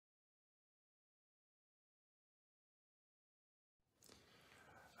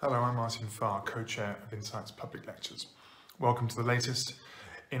Hello, I'm Martin Farr, co-chair of Insights Public Lectures. Welcome to the latest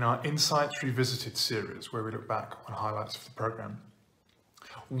in our Insights Revisited series, where we look back on highlights of the programme.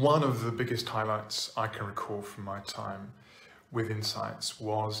 One of the biggest highlights I can recall from my time with Insights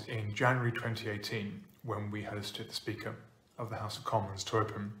was in January 2018, when we hosted the Speaker of the House of Commons to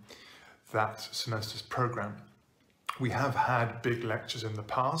open that semester's programme. We have had big lectures in the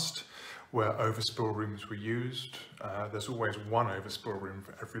past, where overspill rooms were used. There's always one overspill room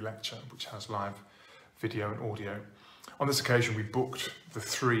for every lecture, which has live video and audio. On this occasion, we booked the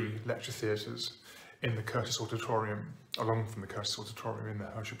 3 lecture theatres in the Curtis Auditorium, along from the Curtis Auditorium in the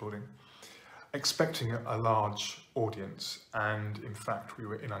Herscher Building, expecting a large audience, and in fact, we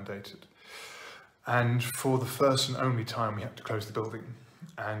were inundated. And for the first and only time, we had to close the building,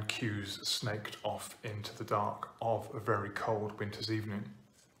 and queues snaked off into the dark of a very cold winter's evening.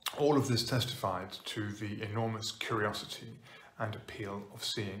 All of this testified to the enormous curiosity and appeal of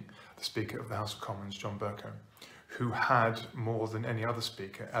seeing the Speaker of the House of Commons, John Bercow, who had, more than any other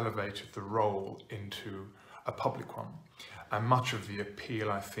speaker, elevated the role into a public one. And much of the appeal,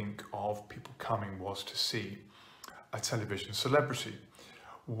 I think, of people coming was to see a television celebrity,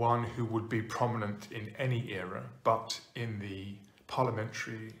 one who would be prominent in any era, but in the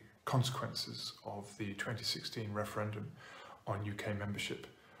parliamentary consequences of the 2016 referendum on UK membership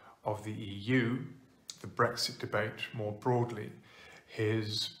of the EU, the Brexit debate more broadly,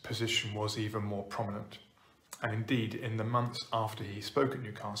 his position was even more prominent. And indeed, in the months after he spoke at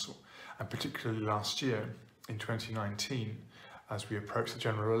Newcastle, and particularly last year, in 2019, as we approached the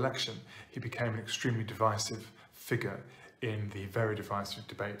general election, he became an extremely divisive figure in the very divisive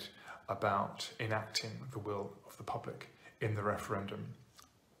debate about enacting the will of the public in the referendum.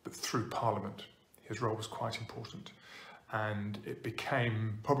 But through Parliament, his role was quite important. And it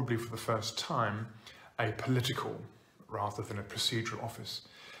became, probably for the first time, a political rather than a procedural office.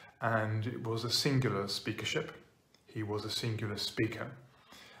 And it was a singular speakership. He was a singular speaker.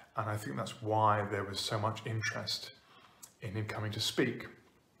 And I think that's why there was so much interest in him coming to speak.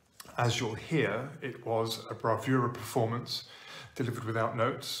 As you'll hear, it was a bravura performance delivered without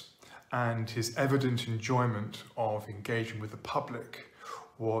notes, and his evident enjoyment of engaging with the public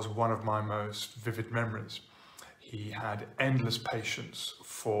was one of my most vivid memories. He had endless patience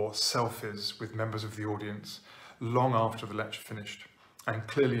for selfies with members of the audience long after the lecture finished, and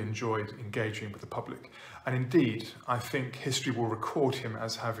clearly enjoyed engaging with the public. And indeed, I think history will record him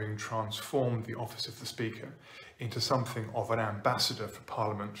as having transformed the office of the Speaker into something of an ambassador for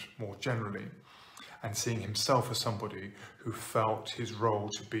Parliament more generally, and seeing himself as somebody who felt his role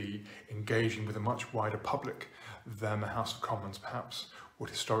to be engaging with a much wider public than the House of Commons perhaps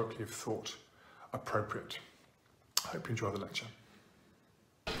would historically have thought appropriate. I hope you enjoy the lecture.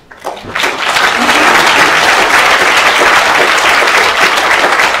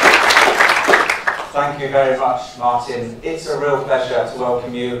 Thank you very much, Martin. It's a real pleasure to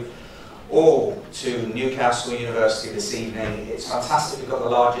welcome you all to Newcastle University this evening. It's fantastic. We've got the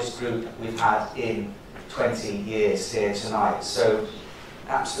largest group we've had in 20 years here tonight, so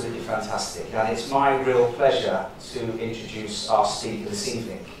absolutely fantastic. And it's my real pleasure to introduce our speaker this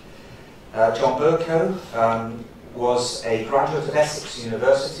evening. John Bercow was a graduate of Essex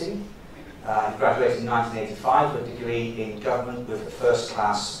University. He graduated in 1985 with a degree in government with a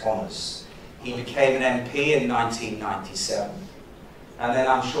first-class honours. He became an MP in 1997, and then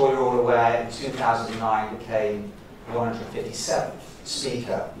I'm sure you're all aware, in 2009 became the 157th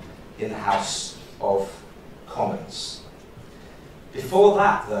Speaker in the House of Commons. Before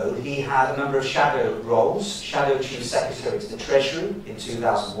that, though, he had a number of shadow roles: Shadow Chief Secretary to the Treasury in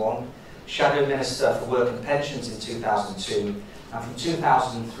 2001, Shadow Minister for Work and Pensions in 2002, and from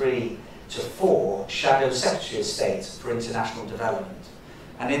 2003 to 2004, Shadow Secretary of State for International Development.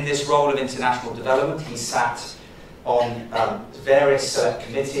 And in this role of international development, he sat on various select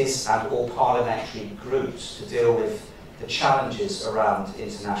committees and all parliamentary groups to deal with the challenges around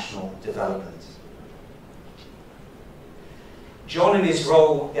international development. John, in his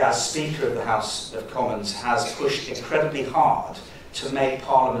role as Speaker of the House of Commons, has pushed incredibly hard to make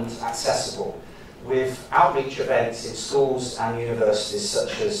Parliament accessible, with outreach events in schools and universities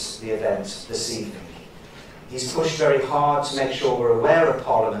such as the event this evening. He's pushed very hard to make sure we're aware of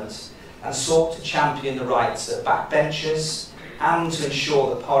Parliament and sought to champion the rights of backbenchers and to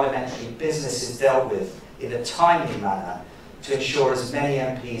ensure that parliamentary business is dealt with in a timely manner to ensure as many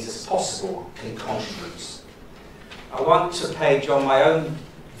MPs as possible can contribute. I want to pay John my own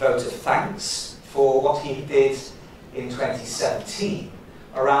vote of thanks for what he did in 2017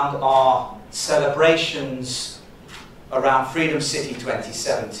 around our celebrations around Freedom City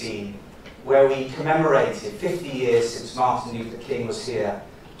 2017, where we commemorated 50 years since Martin Luther King was here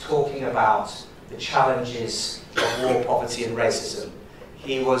talking about the challenges of war, poverty and racism.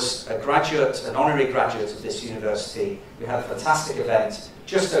 He was a graduate, an honorary graduate of this university. We had a fantastic event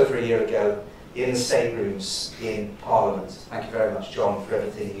just over a year ago in the State Rooms in Parliament. Thank you very much, John, for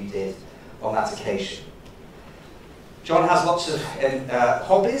everything you did on that occasion. John has lots of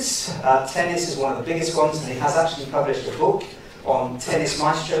hobbies. Tennis is one of the biggest ones, and he has actually published a book on tennis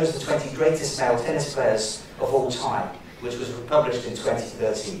maestros, the 20 greatest male tennis players of all time, which was published in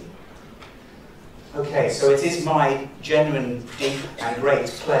 2013. Okay, so it is my genuine, deep and great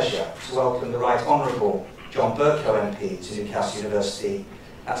pleasure to welcome the Right Honourable John Bercow MP to Newcastle University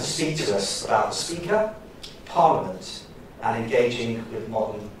and to speak to us about the Speaker, Parliament and engaging with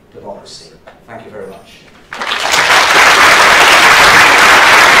modern democracy. Thank you very much.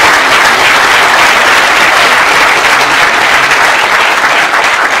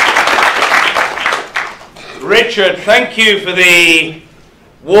 Richard, thank you for the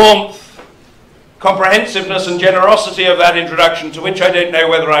warmth, comprehensiveness and generosity of that introduction, to which I don't know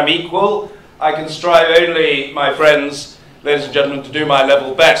whether I'm equal. I can strive only, my friends, ladies and gentlemen, to do my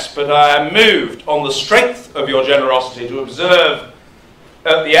level best, but I am moved on the strength of your generosity to observe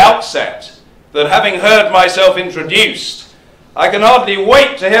at the outset that, having heard myself introduced, I can hardly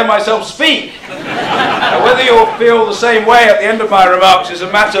wait to hear myself speak. Now, whether you'll feel the same way at the end of my remarks is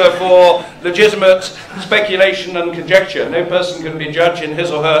a matter for legitimate speculation and conjecture. No person can be judge in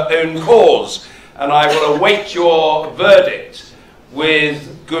his or her own cause, and I will await your verdict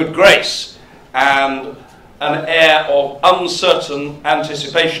with good grace and an air of uncertain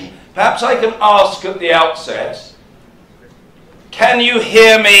anticipation. Perhaps I can ask at the outset, can you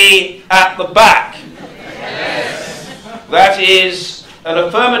hear me at the back? Yes. That is an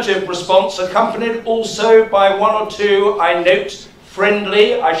affirmative response, accompanied also by one or two, I note,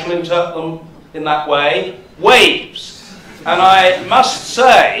 friendly, I shall interpret them in that way, waves. And I must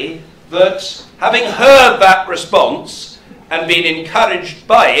say that, having heard that response and been encouraged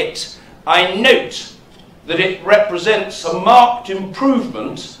by it, I note that it represents a marked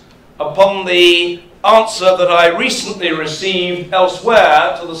improvement upon the answer that I recently received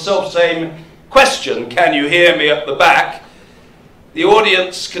elsewhere to the self-same question, can you hear me at the back? The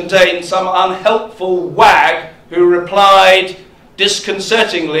audience contained some unhelpful wag who replied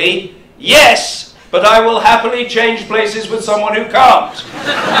disconcertingly, yes, but I will happily change places with someone who can't.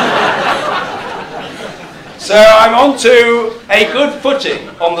 So I'm on to a good footing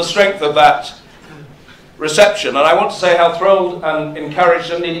on the strength of that reception, and I want to say how thrilled and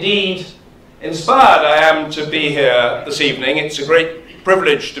encouraged and indeed inspired I am to be here this evening. It's a great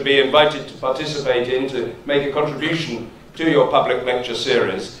privilege to be invited to participate in, to make a contribution to your public lecture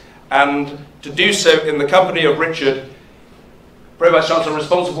series, and to do so in the company of Richard, Pro-Vice Chancellor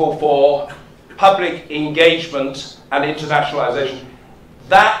responsible for public engagement and internationalisation.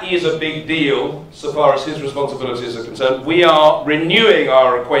 That is a big deal so far as his responsibilities are concerned. We are renewing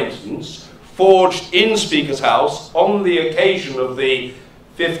our acquaintance, forged in Speaker's House on the occasion of the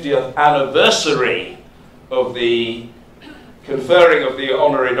 50th anniversary of the conferring of the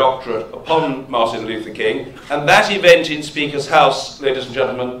honorary doctorate upon Martin Luther King, and that event in Speaker's House, ladies and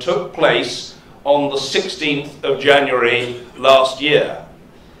gentlemen, took place on the 16th of January last year.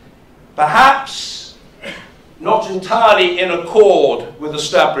 Perhaps not entirely in accord with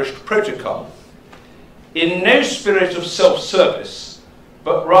established protocol, in no spirit of self-service,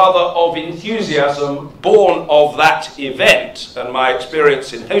 but rather of enthusiasm born of that event and my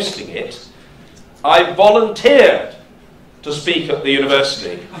experience in hosting it, I volunteered to speak at the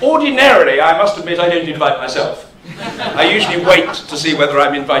university. Ordinarily, I must admit, I don't invite myself. I usually wait to see whether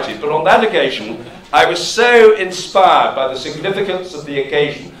I'm invited, but on that occasion, I was so inspired by the significance of the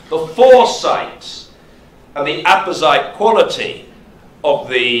occasion, the foresight and the apposite quality of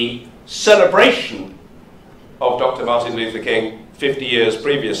the celebration of Dr. Martin Luther King 50 years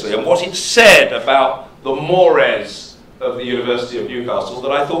previously, and what it said about the mores of the University of Newcastle,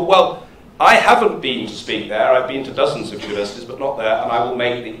 that I thought, well, I haven't been to speak there. I've been to dozens of universities, but not there, and I will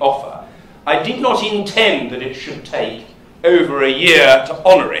make the offer. I did not intend that it should take over a year to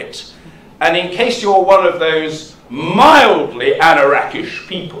honour it, and in case you're one of those mildly anarchish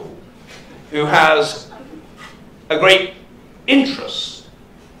people who has a great interest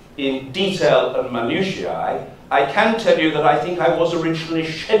in detail and minutiae, I can tell you that I think I was originally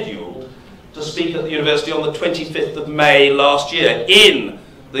scheduled to speak at the university on the 25th of May last year, in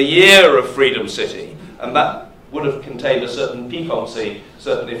the year of Freedom City, and that would have contained a certain piquancy,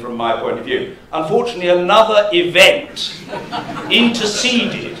 certainly from my point of view. Unfortunately, another event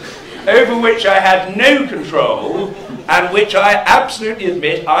interceded, over which I had no control, and which I absolutely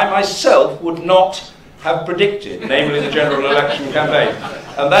admit I myself would not have predicted, namely the general election campaign.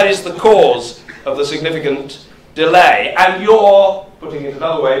 And that is the cause of the significant delay. And you're, putting it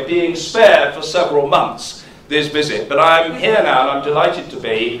another way, being spared for several months this visit. But I'm here now, and I'm delighted to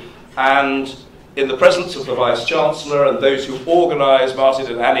be, and in the presence of the Vice-Chancellor and those who organise, Martin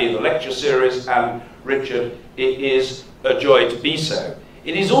and Annie, the lecture series, and Richard, it is a joy to be so.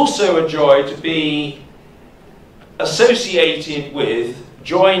 It is also a joy to be associated with,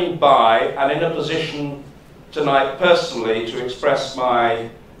 joined by, and in a position tonight personally to express my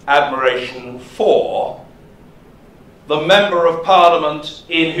admiration for the Member of Parliament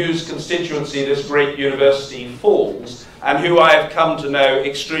in whose constituency this great university falls, and who I have come to know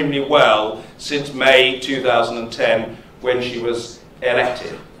extremely well since May 2010 when she was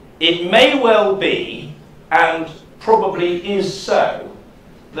elected. It may well be, and probably is so,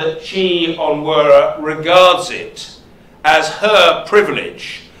 that she, Onwurah, regards it as her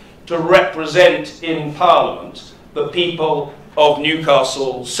privilege to represent in Parliament the people of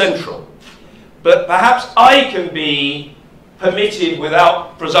Newcastle Central. But perhaps I can be permitted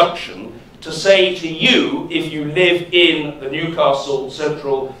without presumption to say to you, if you live in the Newcastle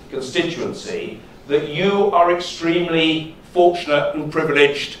Central constituency, that you are extremely fortunate and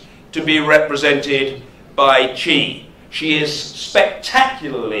privileged to be represented by Chi. She is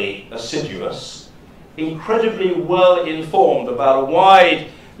spectacularly assiduous, incredibly well informed about a wide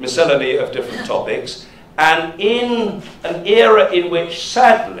miscellany of different topics, and in an era in which,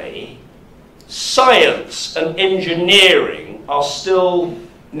 sadly, science and engineering are still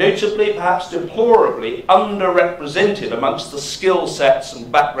notably, perhaps deplorably, underrepresented amongst the skill sets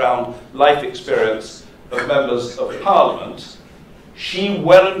and background life experience of members of Parliament, she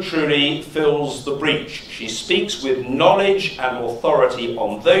well and truly fills the breach. She speaks with knowledge and authority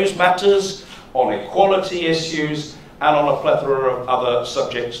on those matters, on equality issues, and on a plethora of other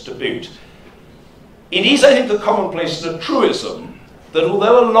subjects to boot. It is, I think, a commonplace and a truism that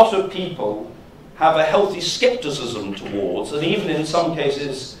although a lot of people have a healthy scepticism towards, and even in some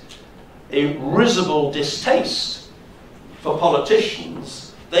cases a risible distaste for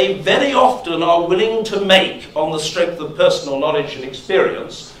politicians, they very often are willing to make, on the strength of personal knowledge and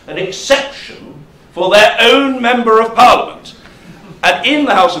experience, an exception for their own Member of Parliament. And in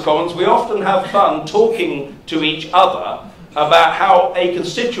the House of Commons, we often have fun talking to each other about how a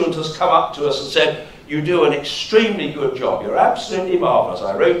constituent has come up to us and said, "You do an extremely good job. You're absolutely marvellous.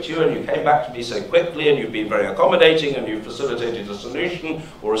 I wrote to you and you came back to me so quickly and you've been very accommodating and you've facilitated a solution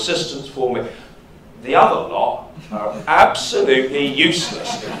or assistance for me." The other lot are absolutely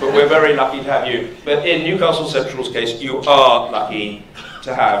useless, but we're very lucky to have you. But in Newcastle Central's case, you are lucky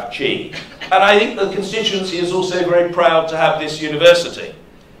to have Chi. And I think the constituency is also very proud to have this university,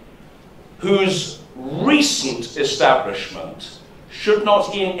 whose recent establishment should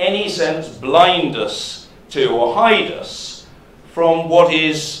not in any sense blind us to or hide us from what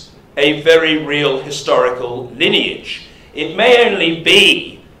is a very real historical lineage. It may only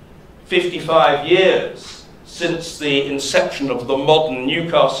be 55 years since the inception of the modern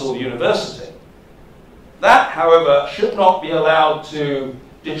Newcastle University. That, however, should not be allowed to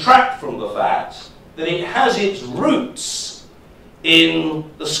detract from the fact that it has its roots in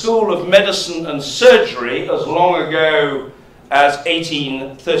the School of Medicine and Surgery as long ago as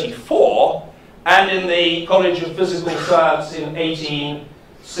 1834, and in the College of Physical Science in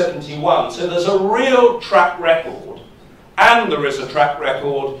 1871. So there's a real track record, and there is a track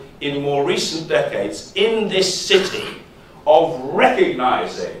record in more recent decades in this city of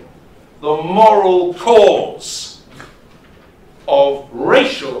recognising the moral cause of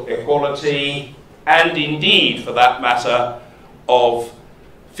racial equality, and indeed, for that matter, of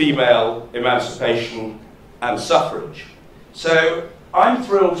female emancipation and suffrage. So I'm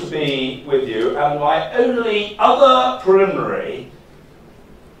thrilled to be with you, and my only other preliminary,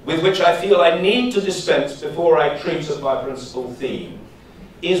 with which I feel I need to dispense before I treat of my principal theme,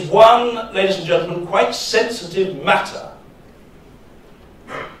 is one, ladies and gentlemen, quite sensitive matter,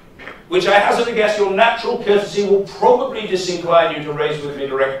 which I hazard a guess your natural courtesy will probably disincline you to raise with me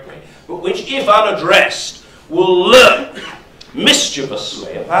directly, but which, if unaddressed, will lurk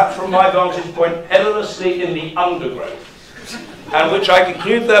mischievously, perhaps from my vantage point, perilously in the undergrowth, and which I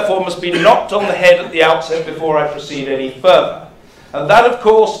conclude, therefore, must be knocked on the head at the outset before I proceed any further. And that, of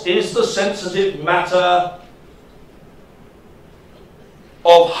course, is the sensitive matter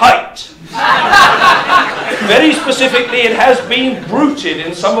of height. Very specifically, it has been bruited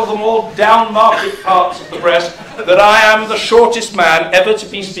in some of the more down-market parts of the press that I am the shortest man ever to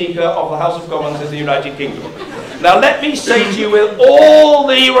be Speaker of the House of Commons in the United Kingdom. Now let me say to you, with all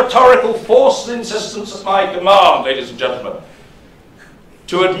the rhetorical force and insistence at my command, ladies and gentlemen,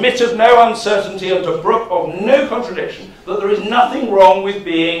 to admit of no uncertainty and to brook of no contradiction, that there is nothing wrong with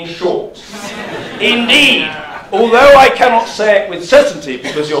being short. Indeed, although I cannot say it with certainty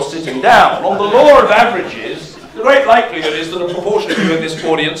because you're sitting down, on the law of averages, the great likelihood is that a proportion of you in this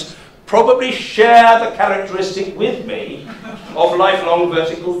audience probably share the characteristic with me of lifelong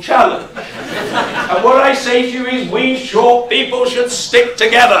vertical challenge. And what I say to you is we short people should stick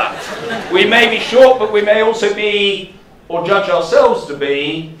together. We may be short, but we may also be, or judge ourselves to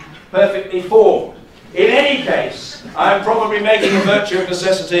be, perfectly formed. In any case, I'm probably making a virtue of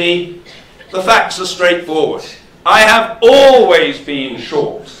necessity. The facts are straightforward. I have always been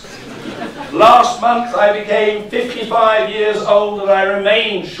short. Last month I became 55 years old and I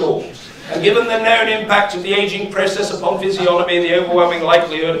remain short. And given the known impact of the ageing process upon physiognomy, the overwhelming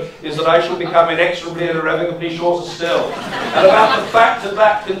likelihood is that I shall become inexorably and irrevocably shorter still. And about the fact of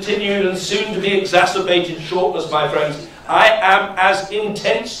that continued and soon to be exacerbated shortness, my friends, I am as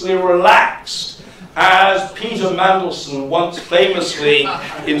intensely relaxed as Peter Mandelson once famously,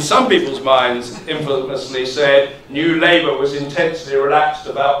 in some people's minds, infamously said, New Labour was intensely relaxed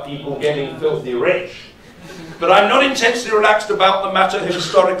about people getting filthy rich. But I'm not intensely relaxed about the matter of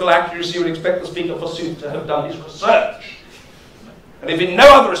historical accuracy. You would expect the Speaker, forsooth, to have done his research. And if in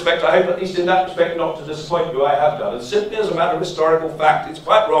no other respect, I hope at least in that respect not to disappoint you, I have done. And simply as a matter of historical fact, it's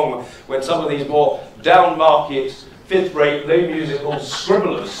quite wrong when some of these more down-market, fifth-rate, low-musical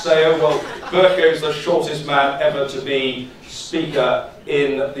scribblers say, oh, well, Bercow's the shortest man ever to be Speaker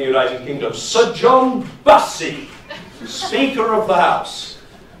in the United Kingdom. Sir John Bussey, Speaker of the House,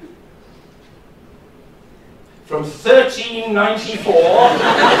 from 1394 to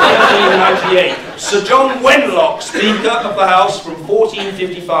 1398. Sir John Wenlock, Speaker of the House from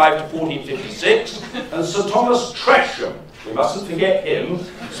 1455 to 1456. And Sir Thomas Tresham, we mustn't forget him,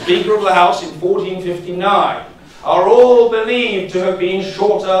 Speaker of the House in 1459, are all believed to have been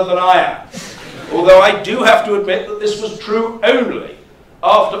shorter than I am. Although I do have to admit that this was true only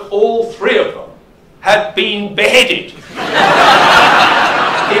after all three of them had been beheaded.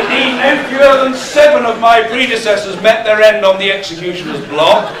 Indeed, no fewer than 7 of my predecessors met their end on the executioner's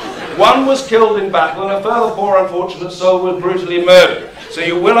block. One was killed in battle, and a further poor unfortunate soul was brutally murdered. So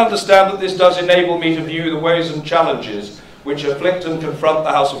you will understand that this does enable me to view the woes and challenges which afflict and confront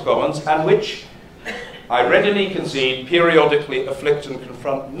the House of Commons, and which, I readily concede, periodically afflict and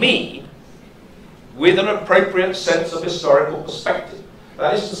confront me with an appropriate sense of historical perspective.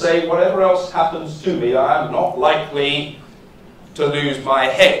 That is to say, whatever else happens to me, I am not likely to lose my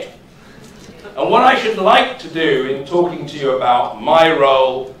head. And what I should like to do in talking to you about my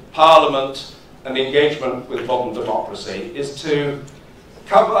role, Parliament, and engagement with modern democracy is to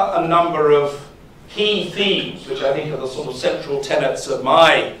cover a number of key themes, which I think are the sort of central tenets of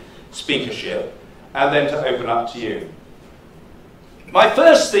my speakership, and then to open up to you. My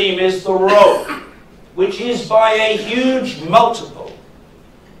first theme is the role, which is by a huge multiple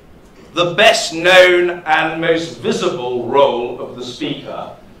the best known and most visible role of the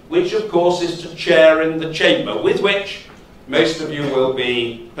Speaker, which of course is to chair in the chamber, with which most of you will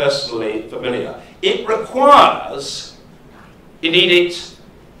be personally familiar. It requires, indeed it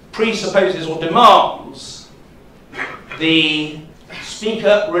presupposes or demands, the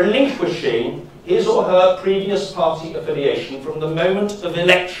Speaker relinquishing his or her previous party affiliation from the moment of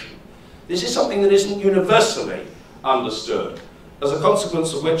election. This is something that isn't universally understood, as a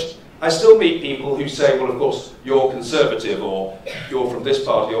consequence of which I still meet people who say, well, of course, you're Conservative, or you're from this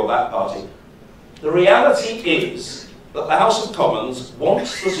party or that party. The reality is that the House of Commons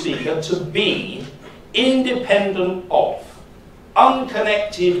wants the Speaker to be independent of,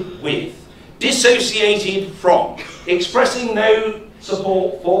 unconnected with, dissociated from, expressing no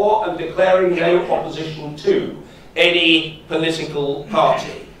support for and declaring no opposition to any political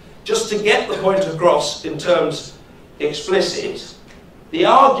party. Just to get the point across in terms explicit, the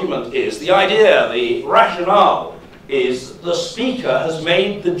argument is, the idea, the rationale is the Speaker has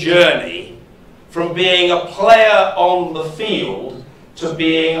made the journey from being a player on the field to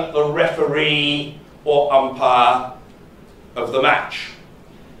being the referee or umpire of the match.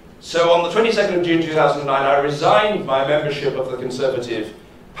 So on the 22nd of June 2009, I resigned my membership of the Conservative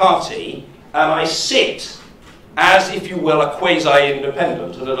Party, and I sit as, if you will, a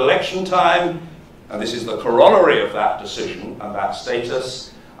quasi-independent. And at election time, and this is the corollary of that decision and that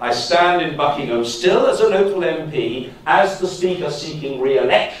status, I stand in Buckingham still as a local MP, as the Speaker seeking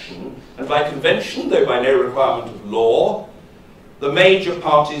re-election, and by convention, though by no requirement of law, the major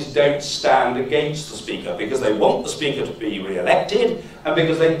parties don't stand against the Speaker because they want the Speaker to be re-elected and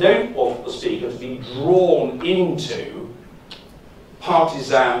because they don't want the Speaker to be drawn into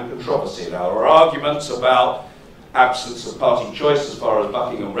partisan controversy. Now, there are arguments about absence of party choice as far as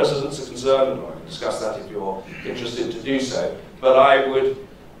Buckingham residents are concerned, and I can discuss that if you're interested to do so, but I would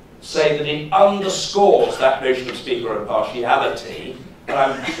say that it underscores that notion of speaker impartiality, and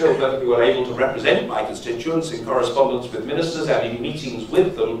I'm still perfectly well able to represent my constituents in correspondence with ministers and in meetings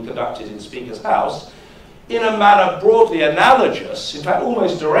with them conducted in Speaker's House, in a manner broadly analogous, in fact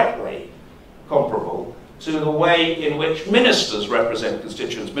almost directly comparable, to the way in which ministers represent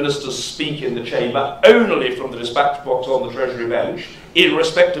constituents. Ministers speak in the chamber only from the dispatch box on the Treasury bench in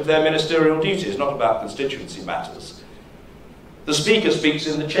respect of their ministerial duties, not about constituency matters. The Speaker speaks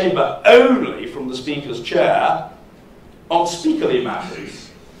in the chamber only from the Speaker's chair on speakerly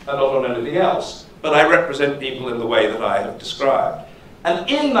matters and not on anything else. But I represent people in the way that I have described. And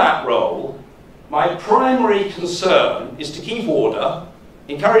in that role, my primary concern is to keep order,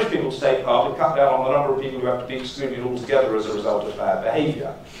 encourage people to take part, and cut down on the number of people who have to be excluded altogether as a result of bad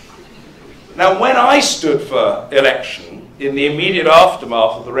behaviour. Now, when I stood for election, in the immediate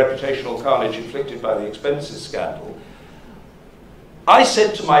aftermath of the reputational carnage inflicted by the expenses scandal, I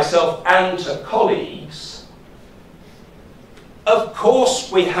said to myself and to colleagues, of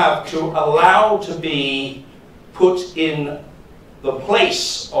course we have to allow to be put in the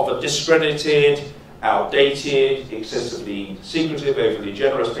place of a discredited, outdated, excessively secretive, overly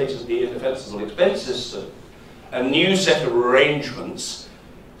generous, patently indefensible expense system, a new set of arrangements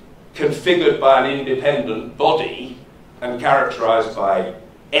configured by an independent body and characterized by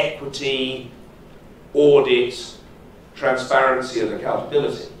equity, audit, transparency and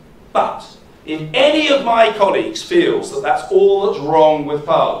accountability. But if any of my colleagues feels that that's all that's wrong with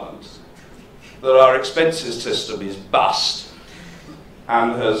Parliament, that our expenses system is bust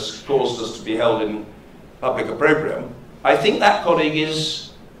and has caused us to be held in public opprobrium, I think that colleague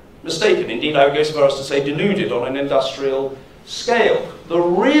is mistaken. Indeed, I would go so far as to say deluded on an industrial scale. The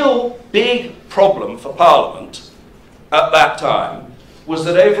real big problem for Parliament at that time was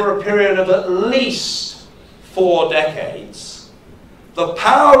that over a period of at least 4 decades, the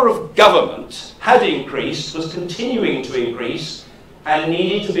power of government had increased, was continuing to increase, and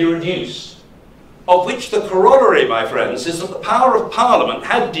needed to be reduced. Of which the corollary, my friends, is that the power of Parliament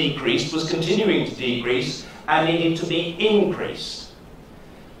had decreased, was continuing to decrease, and needed to be increased.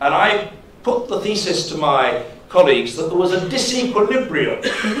 And I put the thesis to my colleagues that there was a disequilibrium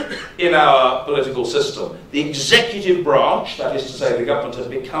in our political system. The executive branch, that is to say the government, had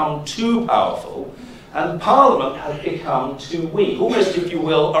become too powerful, and Parliament had become too weak, almost, if you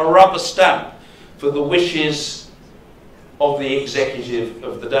will, a rubber stamp for the wishes of the executive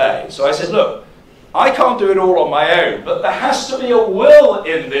of the day. So I said, look, I can't do it all on my own, but there has to be a will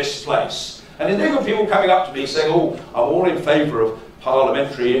in this place. And there's no good people coming up to me saying, oh, I'm all in favour of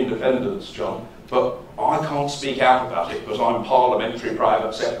parliamentary independence, John, but I can't speak out about it because I'm parliamentary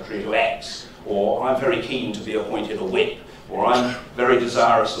private secretary to X, or I'm very keen to be appointed a whip, or I'm very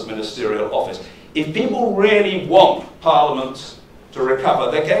desirous of ministerial office. If people really want Parliament to recover,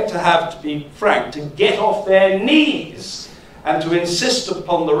 they're going to have, to be frank, to get off their knees and to insist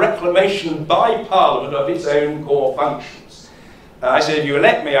upon the reclamation by Parliament of its own core functions. I said, if you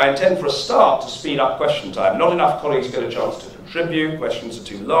elect me, I intend for a start to speed up question time. Not enough colleagues get a chance to contribute, questions are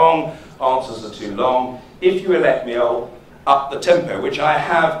too long, answers are too long. If you elect me, I'll up the tempo, which I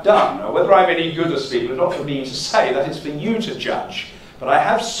have done. Now, whether I'm any good a speaker is not for me to say, that is for you to judge. But I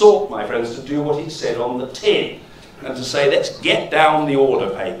have sought, my friends, to do what it said on the tin, and to say, let's get down the order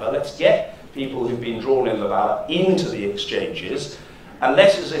paper, let's get people who've been drawn in the ballot into the exchanges, and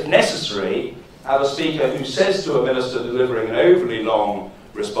let us, if necessary, have a speaker who says to a minister delivering an overly long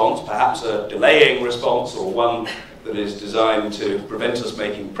response, perhaps a delaying response or one that is designed to prevent us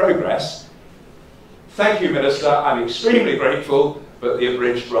making progress, thank you, Minister, I'm extremely grateful, but the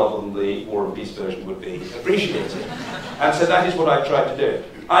abridged rather than the War and Peace version would be appreciated. And so that is what I tried to do.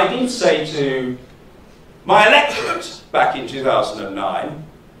 I did say to my electorate back in 2009,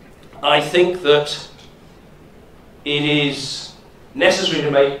 I think that it is necessary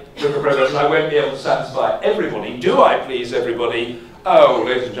to make quicker progress, and I won't be able to satisfy everybody. Do I please everybody? Oh,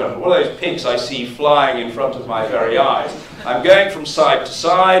 ladies and gentlemen, what are those pigs I see flying in front of my very eyes? I'm going from side to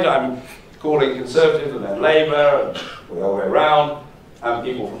side. I'm calling Conservative and then Labour and the other way around, and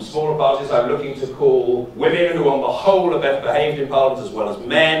people from smaller parties. I'm looking to call women who on the whole are better behaved in Parliament as well as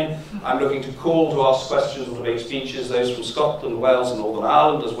men. I'm looking to call to ask questions or to make speeches, those from Scotland, Wales and Northern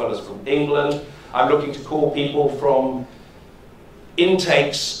Ireland as well as from England. I'm looking to call people from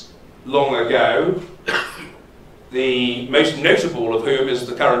intakes long ago the most notable of whom is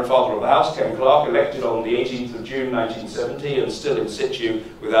the current Father of the House, Ken Clarke, elected on the 18th of June 1970 and still in situ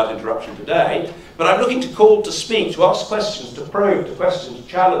without interruption today. But I'm looking to call, to speak, to ask questions, to probe, to question, to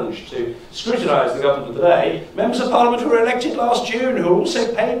challenge, to scrutinise the government of the day. Members of Parliament who were elected last June, who are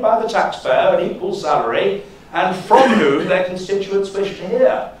also paid by the taxpayer an equal salary, and from whom their constituents wish to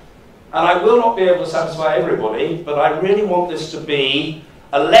hear. And I will not be able to satisfy everybody, but I really want this to be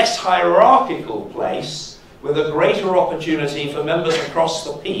a less hierarchical place with a greater opportunity for members across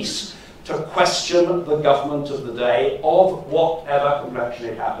the piece to question the government of the day of whatever complexion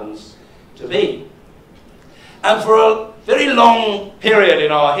it happens to be. And for a very long period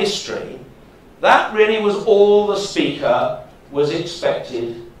in our history, that really was all the Speaker was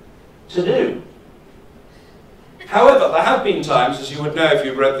expected to do. However, there have been times, as you would know if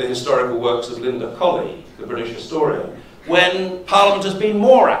you've read the historical works of Linda Colley, the British historian, when Parliament has been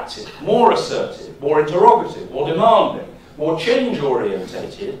more active, more assertive, more interrogative, more demanding, more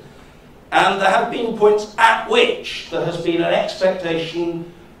change-orientated, and there have been points at which there has been an expectation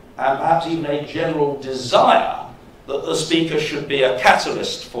and perhaps even a general desire that the Speaker should be a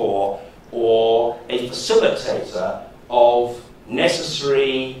catalyst for or a facilitator of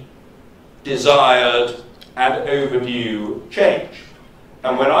necessary, desired, and overdue change.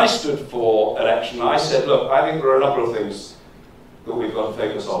 And when I stood for election, I said, look, I think there are a number of things that we've got to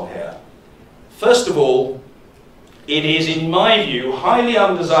focus on here. First of all, it is, in my view, highly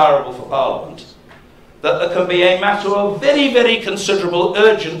undesirable for Parliament that there can be a matter of very, very considerable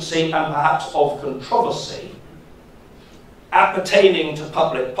urgency and perhaps of controversy appertaining to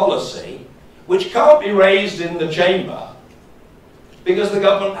public policy, which can't be raised in the chamber because the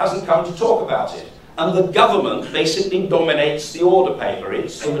government hasn't come to talk about it. And the government basically dominates the order paper.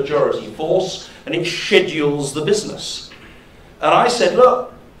 It's the majority force, and it schedules the business. And I said,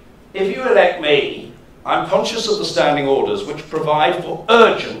 look, if you elect me, I'm conscious of the standing orders which provide for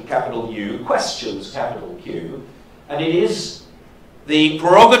urgent, capital U, questions, capital Q, and it is the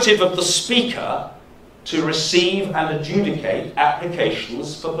prerogative of the Speaker to receive and adjudicate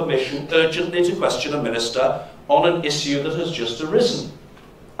applications for permission urgently to question a minister on an issue that has just arisen,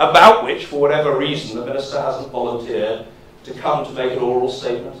 about which, for whatever reason, the minister hasn't volunteered to come to make an oral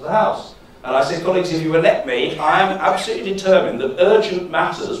statement to the House. And I say, colleagues, if you elect me, I am absolutely determined that urgent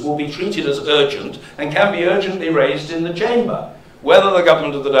matters will be treated as urgent and can be urgently raised in the chamber, whether the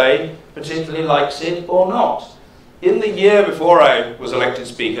government of the day particularly likes it or not. In the year before I was elected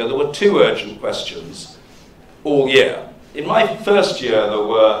Speaker, there were 2 urgent questions all year. In my first year, there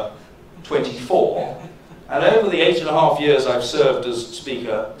were 24. And over the 8.5 years I've served as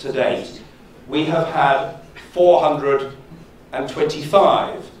Speaker to date, we have had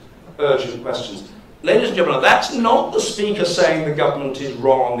 425 urgent questions. Ladies and gentlemen, that's not the Speaker saying the government is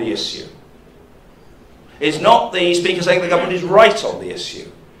wrong on the issue. It's not the Speaker saying the government is right on the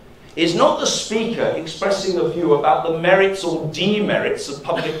issue. It's not the Speaker expressing a view about the merits or demerits of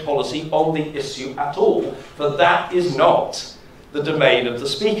public policy on the issue at all, for that is not the domain of the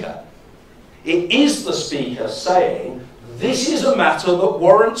Speaker. It is the Speaker saying, this is a matter that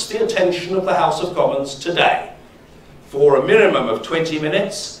warrants the attention of the House of Commons today, for a minimum of 20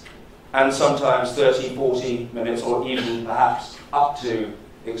 minutes, and sometimes 30, 40 minutes, or even perhaps up to,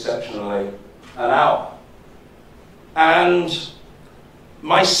 exceptionally, an hour. And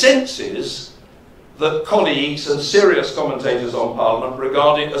my sense is that colleagues and serious commentators on Parliament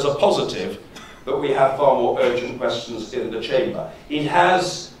regard it as a positive that we have far more urgent questions in the chamber. It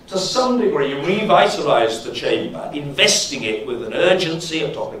has, to some degree, revitalised the chamber, investing it with an urgency, a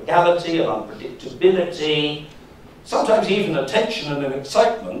topicality, an unpredictability, sometimes even a tension and an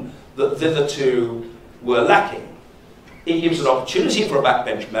excitement that thitherto were lacking. It gives an opportunity for a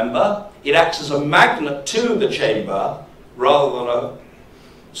backbench member. It acts as a magnet to the chamber rather than a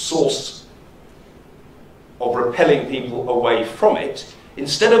source of repelling people away from it.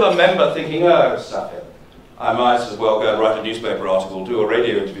 Instead of a member thinking, oh, stuff it, I might as well go and write a newspaper article, do a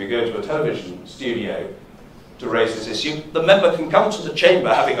radio interview, go to a television studio to raise this issue, the member can come to the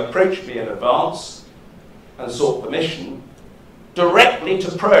chamber, having approached me in advance and sought permission, directly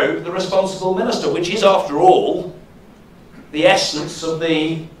to probe the responsible minister, which is, after all, the essence of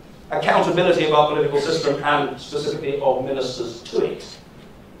the accountability of our political system and specifically of ministers to it.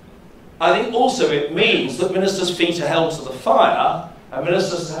 I think also it means that ministers' feet are held to the fire, and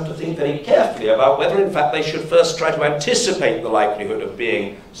ministers have to think very carefully about whether in fact they should first try to anticipate the likelihood of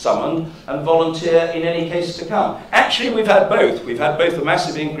being summoned and volunteer in any case to come. Actually, we've had both. We've had both a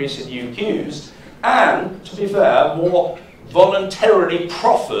massive increase in UQs and, to be fair, more voluntarily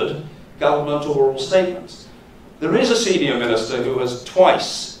proffered government oral statements. There is a senior minister who has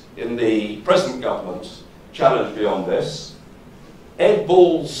twice in the present government challenged me on this. Ed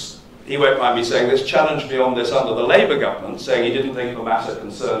Balls, he won't mind me saying this, challenged me on this under the Labour government, saying he didn't think the matter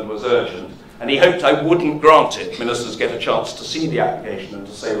concerned was urgent, and he hoped I wouldn't grant it. Ministers get a chance to see the application and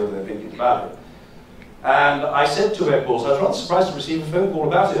to say whether they think it's valid. And I said to Ed Balls, I was rather surprised to receive a phone call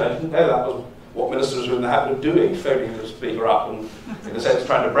about it. I didn't know that was what ministers were in the habit of doing, phoning the Speaker up and, in a sense,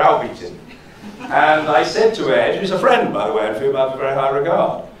 trying to browbeat him. And I said to Ed, who's a friend, by the way, and for whom I have a very high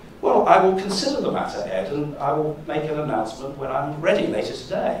regard, well, I will consider the matter, Ed, and I will make an announcement when I'm ready later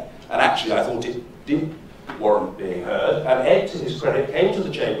today. And actually, I thought it did warrant being heard, and Ed, to his credit, came to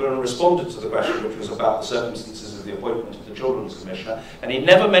the chamber and responded to the question, which was about the circumstances of the appointment of the Children's Commissioner, and he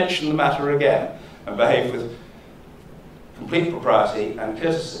never mentioned the matter again, and behaved with complete propriety and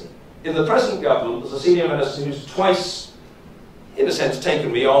courtesy. In the present government, there's a senior minister who's twice, in a sense,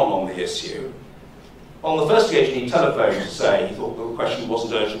 taken me on the issue. On the first occasion, he telephoned to say he thought the question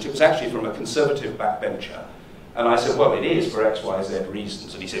wasn't urgent. It was actually from a Conservative backbencher. And I said, well, it is for X, Y, Z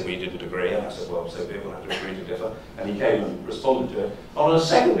reasons. And he said, well, he didn't agree. And I said, well, so we'll have to agree to differ. And he came and responded to it. On a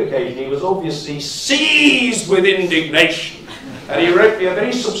second occasion, he was obviously seized with indignation. And he wrote me a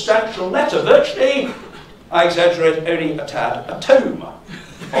very substantial letter, virtually, I exaggerate, only a tad, a tome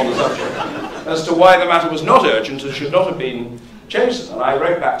on the subject, as to why the matter was not urgent and should not have been chosen. And I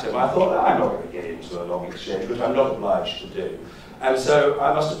wrote back to him, I thought, I'm not going to get into a long exchange, which I'm not obliged to do. And so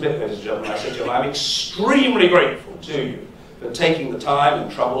I must admit, ladies and gentlemen, I said to him, I'm extremely grateful to you for taking the time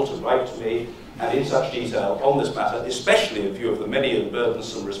and trouble to write to me and in such detail on this matter, especially in view of the many and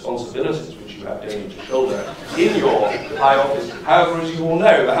burdensome responsibilities which you have daily to shoulder in your high office. However, as you all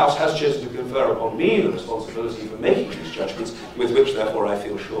know, the House has chosen to confer upon me the responsibility for making these judgments, with which, therefore, I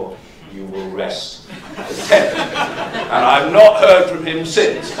feel sure you will rest content. And I've not heard from him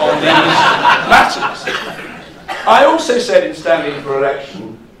since on these matters. I also said in standing for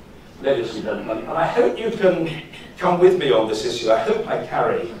election, ladies and gentlemen, and I hope you can come with me on this issue. I hope I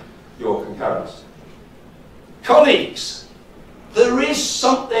carry your concurrence. Colleagues, there is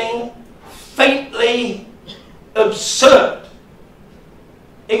something faintly absurd,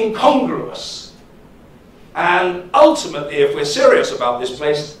 incongruous, and ultimately, if we're serious about this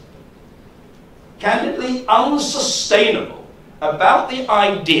place, candidly unsustainable about the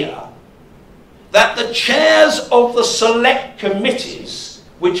idea that the chairs of the select committees,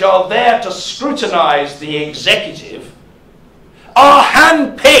 which are there to scrutinise the executive, are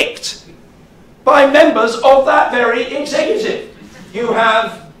hand-picked by members of that very executive. You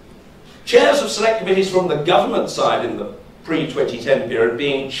have chairs of select committees from the government side in the pre-2010 period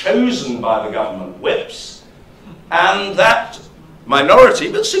being chosen by the government whips, and that minority,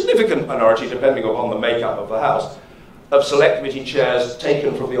 but significant minority depending upon the makeup of the House, of select committee chairs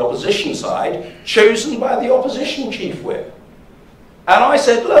taken from the opposition side, chosen by the opposition chief whip. And I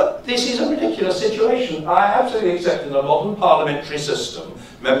said, look, this is a ridiculous situation. I absolutely accept in a modern parliamentary system,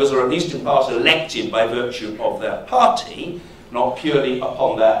 members are at least in part elected by virtue of their party, not purely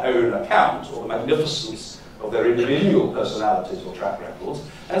upon their own account or the magnificence of their individual personalities or track records.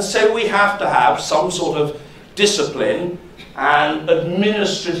 And so we have to have some sort of discipline and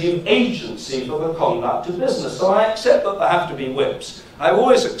administrative agency for the conduct of business. So I accept that there have to be whips. I've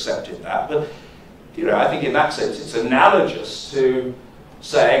always accepted that, but you know, I think in that sense it's analogous to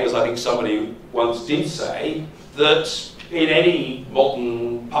saying, as I think somebody once did say, that in any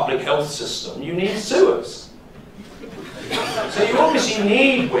modern public health system you need sewers. So you obviously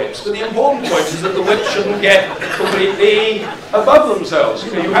need whips, but the important point is that the whips shouldn't get completely above themselves.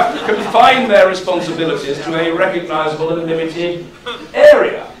 You know, you have to confine their responsibilities to a recognisable and limited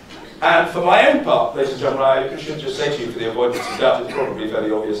area. And for my own part, ladies and gentlemen, I should just say to you, for the avoidance of doubt, it's probably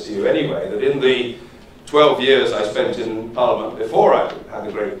fairly obvious to you anyway, that in the 12 years I spent in Parliament before I had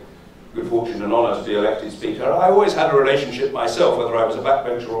the great good fortune and honour to be elected Speaker, I always had a relationship myself, whether I was a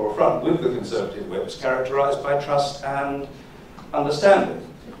backbencher or a front, with the Conservative whips, characterised by trust and understanding.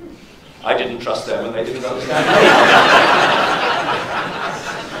 I didn't trust them and they didn't understand me.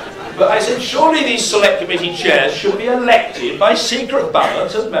 But I said, surely these select committee chairs should be elected by secret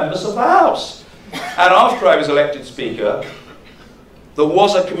ballots of members of the House. And after I was elected Speaker, there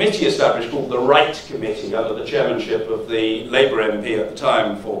was a committee established called the Wright Committee under the chairmanship of the Labour MP at the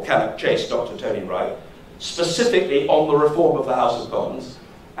time for Cannock Chase, Dr. Tony Wright, specifically on the reform of the House of Commons.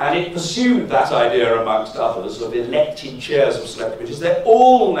 And it pursued that idea, amongst others, of elected chairs of select committees. They're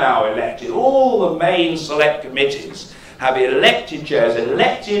all now elected. All the main select committees have elected chairs,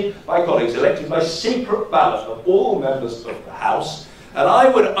 elected by colleagues, elected by secret ballot of all members of the House. And I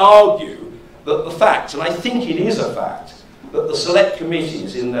would argue that the fact, and I think it is a fact, that the select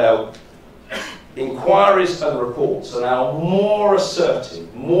committees in their inquiries and reports are now more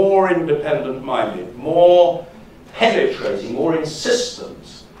assertive, more independent-minded, more penetrating, more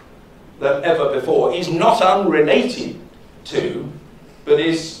insistent than ever before, is not unrelated to, but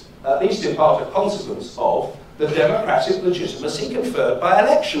is, at least in part, a consequence of the democratic legitimacy conferred by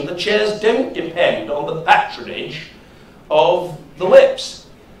election. The chairs don't depend on the patronage of the whips.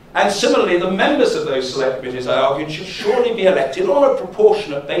 And similarly, the members of those select committees, I argued, should surely be elected on a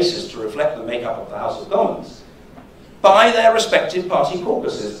proportionate basis to reflect the makeup of the House of Commons by their respective party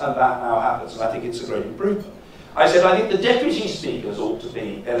caucuses, and that now happens, and I think it's a great improvement. I said, I think the deputy speakers ought to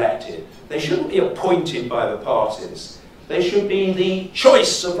be elected. They shouldn't be appointed by the parties. They should be the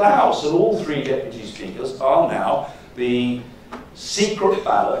choice of the House, and all three deputy speakers are now the secret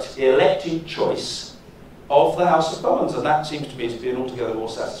ballot elected choice of the House of Commons, and that seems to me to be an altogether more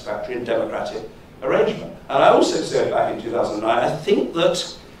satisfactory and democratic arrangement. And I also said back in 2009, I think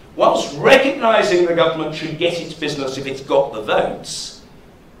that whilst recognising the government should get its business if it's got the votes,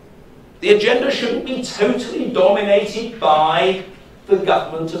 the agenda shouldn't be totally dominated by the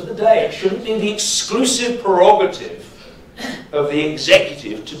government of the day. It shouldn't be the exclusive prerogative of the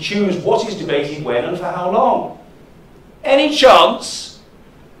executive to choose what is debated when and for how long. Any chance,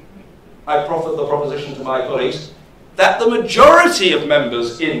 I proffered the proposition to my colleagues, that the majority of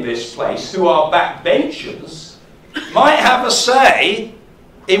members in this place who are backbenchers might have a say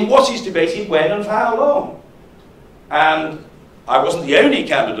in what is debated when and for how long. And I wasn't the only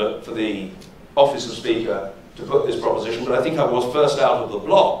candidate for the office of Speaker to put this proposition, but I think I was first out of the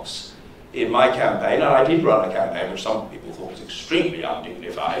blocks in my campaign, and I did run a campaign which some people thought was extremely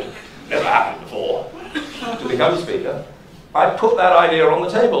undignified, never happened before, to become Speaker. I put that idea on the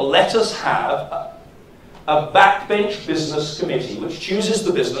table. Let us have a backbench business committee which chooses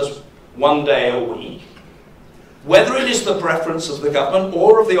the business one day a week. Whether it is the preference of the government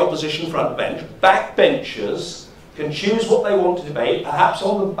or of the opposition front bench, backbenchers can choose what they want to debate, perhaps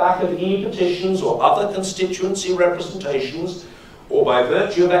on the back of e-petitions or other constituency representations, or by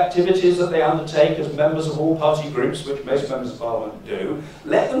virtue of activities that they undertake as members of all party groups, which most members of Parliament do.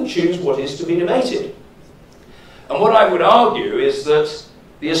 Let them choose what is to be debated. And what I would argue is that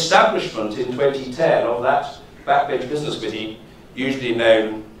the establishment in 2010 of that backbench business committee, usually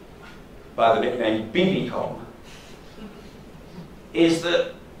known by the nickname BBCom, is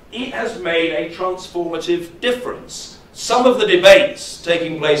that it has made a transformative difference. Some of the debates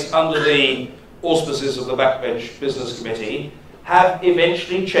taking place under the auspices of the backbench business committee have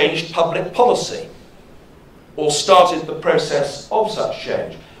eventually changed public policy or started the process of such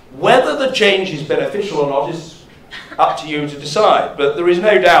change. Whether the change is beneficial or not is up to you to decide, but there is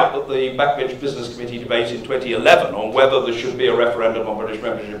no doubt that the backbench business committee debate in 2011 on whether there should be a referendum on British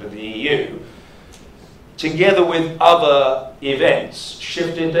membership of the EU, together with other events,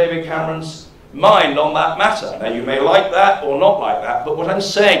 shifted David Cameron's mind on that matter. Now, you may like that or not like that, but what I'm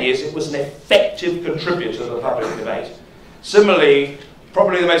saying is it was an effective contributor to the public debate. Similarly,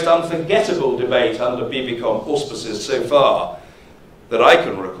 probably the most unforgettable debate under BBCom auspices so far that I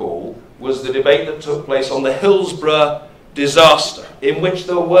can recall was the debate that took place on the Hillsborough disaster, in which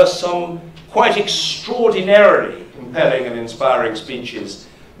there were some quite extraordinarily compelling and inspiring speeches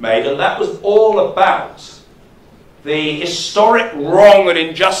made, and that was all about the historic wrong and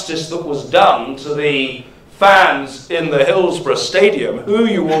injustice that was done to the fans in the Hillsborough Stadium, who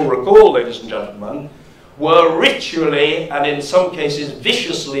you will recall, ladies and gentlemen, were ritually and in some cases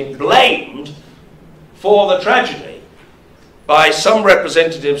viciously blamed for the tragedy by some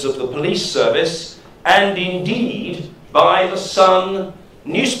representatives of the police service and indeed by the Sun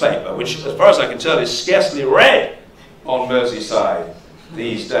newspaper, which as far as I can tell is scarcely read on Merseyside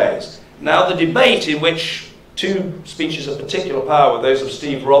these days. Now, the debate, in which two speeches of particular power were those of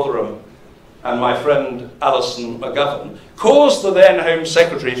Steve Rotherham and my friend Alison McGovern, caused the then Home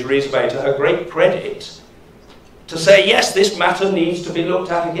Secretary, Theresa May, to her great credit, to say, yes, this matter needs to be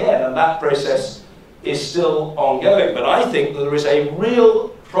looked at again, and that process is still ongoing. But I think that there is a real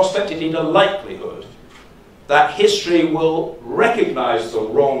prospect, indeed a likelihood, that history will recognise the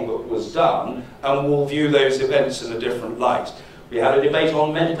wrong that was done and will view those events in a different light. We had a debate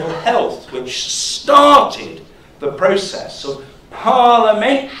on mental health, which started the process of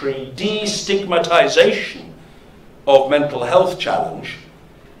parliamentary destigmatisation of mental health challenge,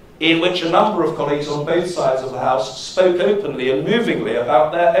 in which a number of colleagues on both sides of the House spoke openly and movingly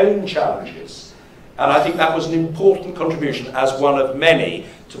about their own challenges. And I think that was an important contribution, as one of many,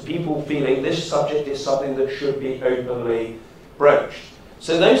 to people feeling this subject is something that should be openly broached.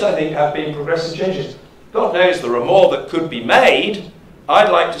 So those, I think, have been progressive changes. God knows there are more that could be made.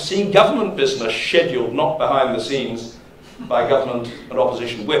 I'd like to see government business scheduled not behind the scenes, by government and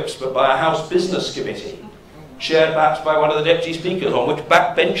opposition whips, but by a House Business Committee, chaired perhaps by one of the deputy speakers, on which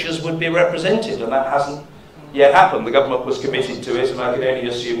backbenchers would be represented, and that hasn't yet happened. The government was committed to it, and I can only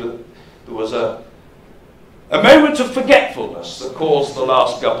assume that there was a moment of forgetfulness that caused the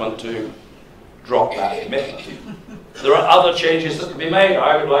last government to drop that commitment. There are other changes that can be made.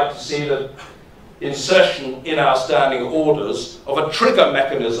 I would like to see the insertion in our standing orders of a trigger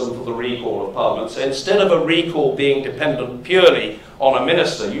mechanism for the recall of Parliament. So instead of a recall being dependent purely on a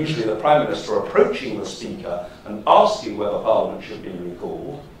minister, usually the Prime Minister, approaching the Speaker and asking whether Parliament should be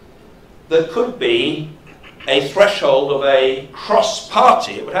recalled, there could be a threshold of a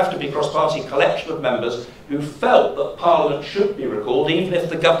cross-party, it would have to be cross-party collection of members who felt that Parliament should be recalled, even if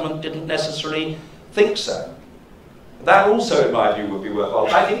the government didn't necessarily think so. That also, in my view, would be worthwhile.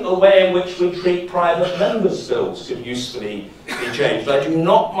 I think the way in which we treat private members' bills could usefully be changed. I do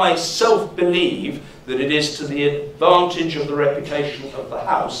not myself believe that it is to the advantage of the reputation of the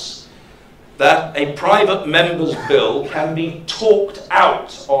House that a private member's bill can be talked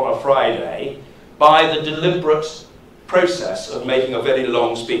out on a Friday by the deliberate process of making a very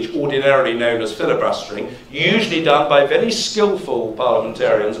long speech, ordinarily known as filibustering, usually done by very skillful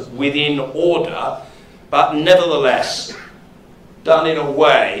parliamentarians within order, but nevertheless done in a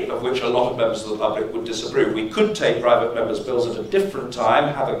way of which a lot of members of the public would disapprove. We could take private members' bills at a different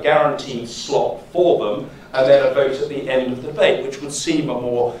time, have a guaranteed slot for them, and then a vote at the end of the debate, which would seem a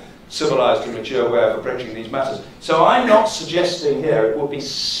more civilised and mature way of approaching these matters. So I'm not suggesting here it would be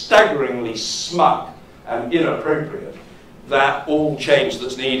staggeringly smug and inappropriate that all change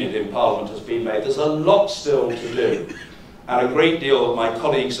that's needed in Parliament has been made. There's a lot still to do, and a great deal that my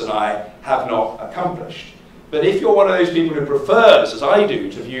colleagues and I have not accomplished. But if you're one of those people who prefers, as I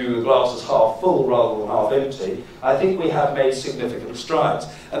do, to view the glass as half full rather than half empty, I think we have made significant strides.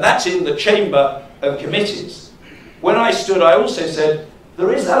 And that's in the chamber and committees. When I stood, I also said,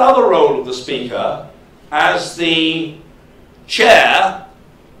 there is that other role of the Speaker as the chair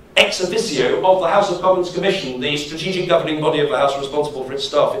ex officio of the House of Commons Commission, the strategic governing body of the House responsible for its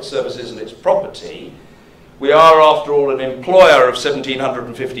staff, its services and its property. We are, after all, an employer of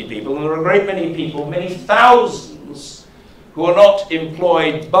 1,750 people, and there are a great many people, many thousands, who are not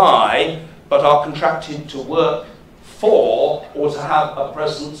employed by, but are contracted to work for, or to have a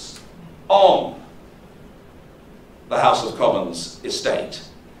presence on the House of Commons estate.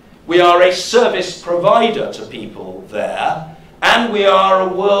 We are a service provider to people there, and we are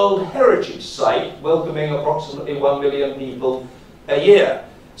a World Heritage Site, welcoming approximately 1 million people a year.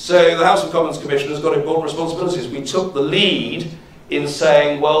 So the House of Commons Commission has got important responsibilities. We took the lead in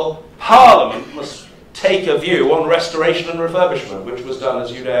saying, well, Parliament must take a view on restoration and refurbishment, which was done,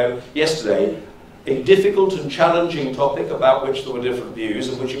 as you know, yesterday. A difficult and challenging topic about which there were different views,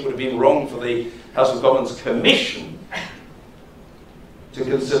 and which it would have been wrong for the House of Commons Commission to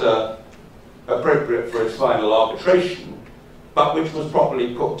consider appropriate for its final arbitration, but which was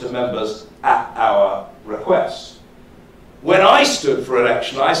properly put to members at our request. When I stood for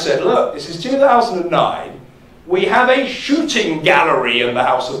election, I said, look, this is 2009, we have a shooting gallery in the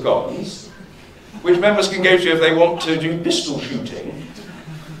House of Commons, which members can go to if they want to do pistol shooting,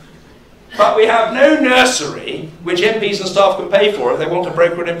 but we have no nursery, which MPs and staff can pay for if they want to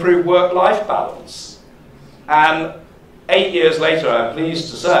broker and improve work-life balance. And 8 years later, I'm pleased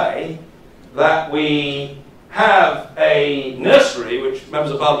to say that we have a nursery which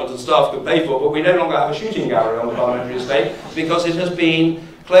members of Parliament and staff can pay for, but we no longer have a shooting gallery on the parliamentary estate because it has been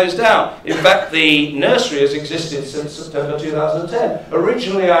closed down. In fact, the nursery has existed since September 2010.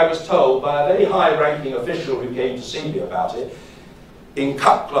 Originally, I was told by a very high-ranking official who came to see me about it, in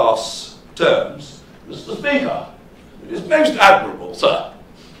cut-class terms, Mr. Speaker, it is most admirable, sir,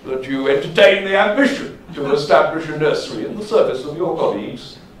 that you entertain the ambition to establish a nursery in the service of your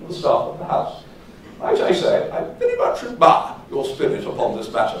colleagues and the staff of the House. As I say, I very much admire your spirit upon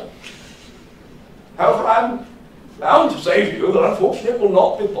this matter. However, I am bound to say to you that unfortunately it will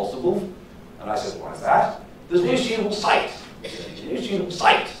not be possible. And I said, why is that? There's no suitable site. No suitable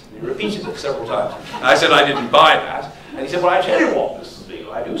site. He repeated it several times. And I said I didn't buy that. And he said, well, I tell you what, Mr. Speaker,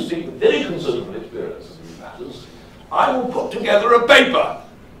 I do speak with very considerable experience of these matters. I will put together a paper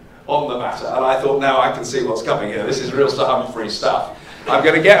on the matter. And I thought, now I can see what's coming here. This is real Sir Humphrey stuff. I'm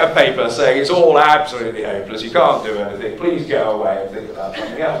going to get a paper saying it's all absolutely hopeless, you can't do anything, please go away and think about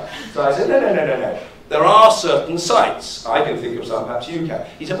something else. So I said, no. There are certain sites. I can think of some, perhaps you can.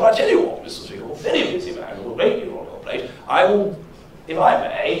 He said, well, I tell you what, Mr. Speaker, a very busy man will make you on your plate. I will, if I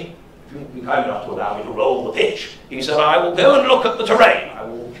may, if you'd be kind enough to allow me to roll the pitch, he said, I will go and look at the terrain. I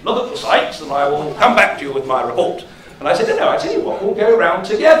will look at the sites and I will come back to you with my report. And I said, no, I tell you what, we'll go round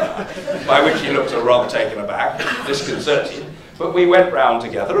together. By which he looked rather taken aback, disconcerted. But we went round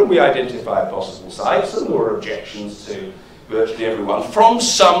together and we identified possible sites, and there were objections to virtually everyone from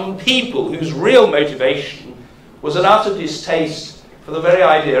some people whose real motivation was an utter distaste for the very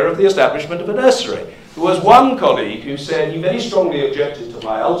idea of the establishment of a nursery. There was one colleague who said he very strongly objected to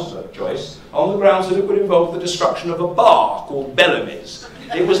my ultimate choice on the grounds that it would involve the destruction of a bar called Bellamy's.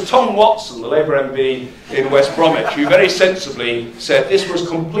 It was Tom Watson, the Labour MP in West Bromwich, who very sensibly said this was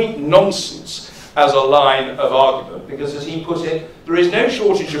complete nonsense as a line of argument, because as he put it, there is no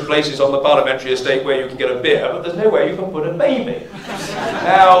shortage of places on the parliamentary estate where you can get a beer, but there's nowhere you can put a baby.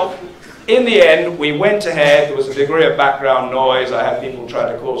 Now, in the end, we went ahead. There was a degree of background noise. I had people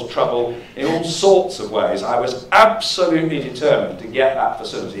trying to cause trouble in all sorts of ways. I was absolutely determined to get that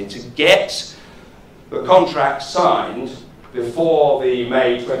facility, to get the contract signed before the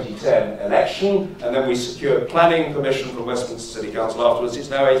May 2010 election, and then we secured planning permission from Westminster City Council afterwards. It's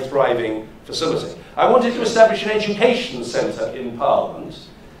now a thriving facility. I wanted to establish an education centre in Parliament,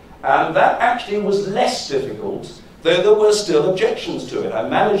 and that actually was less difficult, though there were still objections to it. I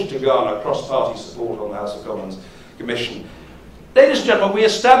managed to garner cross-party support on the House of Commons Commission. Ladies and gentlemen, we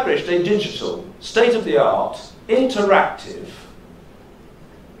established a digital, state-of-the-art, interactive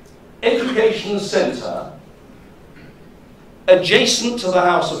education centre adjacent to the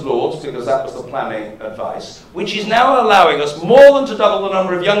House of Lords, because that was the planning advice, which is now allowing us more than to double the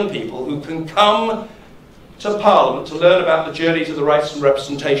number of young people who can come to Parliament to learn about the journey to the rights and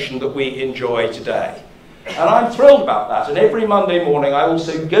representation that we enjoy today. And I'm thrilled about that, and every Monday morning I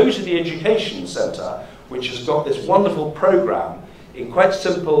also go to the Education Centre, which has got this wonderful programme in quite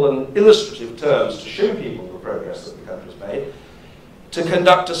simple and illustrative terms to show people the progress that the country's made, to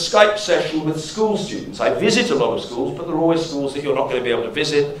conduct a Skype session with school students. I visit a lot of schools, but there are always schools that you're not going to be able to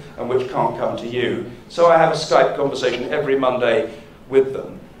visit and which can't come to you. So I have a Skype conversation every Monday with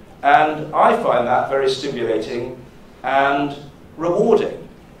them. And I find that very stimulating and rewarding.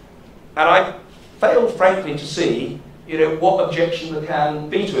 And I failed, frankly, to see what objection there can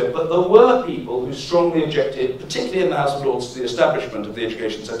be to it. But there were people who strongly objected, particularly in the House of Lords, to the establishment of the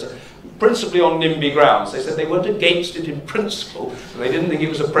Education Centre, principally on NIMBY grounds. They said they weren't against it in principle, and they didn't think it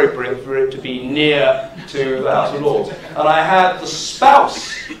was appropriate for it to be near to the House of Lords. And I had the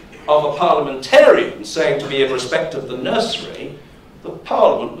spouse of a parliamentarian saying to me in respect of the nursery, that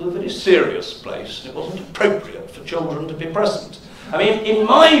Parliament was a very serious place, and it wasn't appropriate for children to be present. I mean, in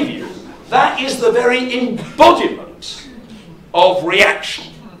my view, that is the very embodiment of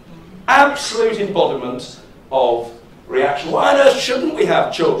reaction. Absolute embodiment of reaction. Why on earth shouldn't we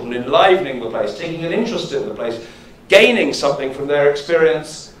have children enlivening the place, taking an interest in the place, gaining something from their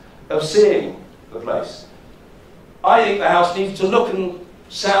experience of seeing the place? I think the House needs to look and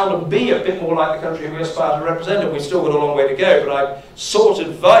sound and be a bit more like the country we aspire to represent, and we've still got a long way to go, but I've sought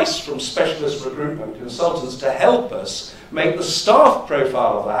advice from specialist recruitment consultants to help us make the staff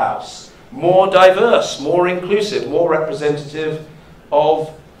profile of the House more diverse, more inclusive, more representative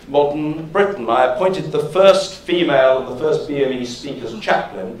of modern Britain. I appointed the first female and the first BME Speaker's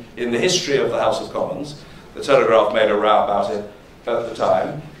chaplain in the history of the House of Commons. The Telegraph made a row about it at the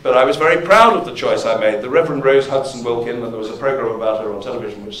time, but I was very proud of the choice I made. The Reverend Rose Hudson-Wilkin, and there was a programme about her on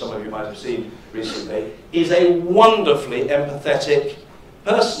television, which some of you might have seen recently, is a wonderfully empathetic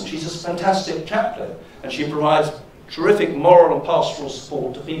person. She's a fantastic chaplain, and she provides terrific moral and pastoral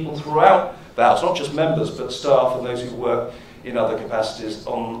support to people throughout the House, not just members, but staff and those who work in other capacities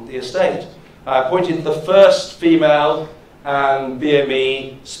on the estate. I appointed the first female and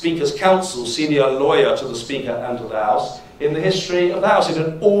BME Speaker's Counsel senior lawyer to the Speaker and to the House in the history of the House. It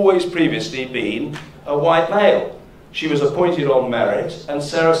had always previously been a white male. She was appointed on merit, and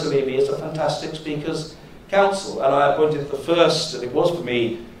Sarah Saleeby is a fantastic Speaker's Counsel. And I appointed the first, and it was for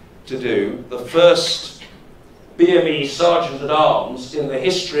me to do, the first BME Sergeant at Arms in the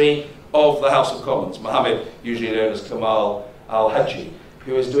history of the House of Commons, Mohammed, usually known as Kamal Al-Hajji,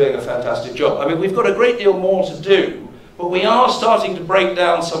 who is doing a fantastic job. I mean, we've got a great deal more to do, but we are starting to break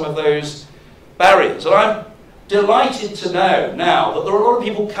down some of those barriers. And I'm delighted to know now that there are a lot of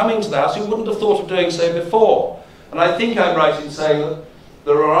people coming to the House who wouldn't have thought of doing so before. And I think I'm right in saying that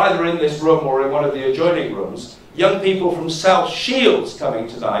there are either in this room or in one of the adjoining rooms, young people from South Shields coming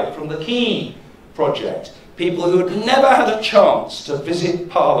tonight from the Key project. People who had never had a chance to visit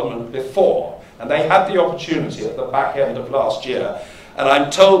Parliament before, and they had the opportunity at the back end of last year. And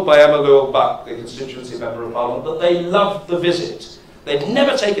I'm told by Emma Llewellyn-Buck, the constituency member of Parliament, that they loved the visit. They'd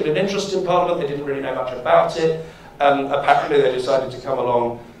never taken an interest in Parliament, they didn't really know much about it, and apparently they decided to come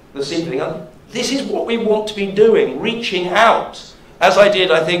along this evening. And this is what we want to be doing, reaching out as I did,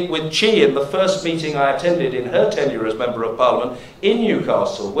 I think, with Chi in the first meeting I attended in her tenure as Member of Parliament in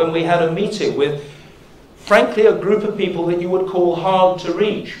Newcastle, when we had a meeting with, frankly, a group of people that you would call hard to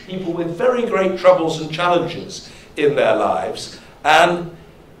reach, people with very great troubles and challenges in their lives, and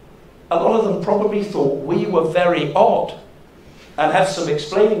a lot of them probably thought we were very odd and had some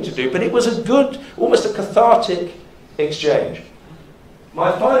explaining to do, but it was a good, almost a cathartic exchange.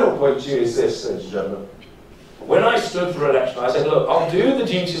 My final point to you is this, ladies and gentlemen. When I stood for election, I said, look, I'll do the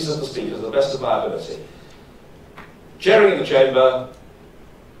duties of the Speaker to the best of my ability. Chairing the Chamber,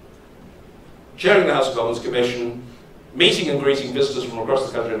 chairing the House of Commons Commission, meeting and greeting visitors from across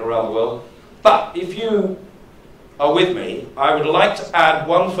the country and around the world. But if you are with me, I would like to add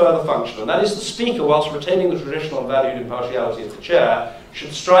one further function, and that is the Speaker, whilst retaining the traditional and valued impartiality of the Chair,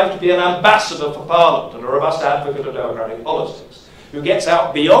 should strive to be an ambassador for Parliament and a robust advocate of democratic politics, who gets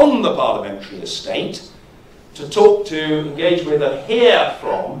out beyond the parliamentary estate to talk to, engage with, and hear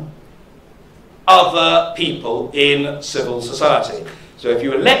from other people in civil society. So if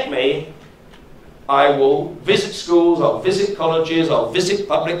you elect me, I will visit schools, I'll visit colleges, I'll visit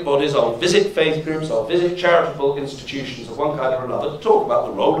public bodies, I'll visit faith groups, I'll visit charitable institutions of one kind or another to talk about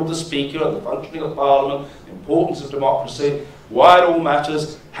the role of the Speaker and the functioning of Parliament, the importance of democracy, why it all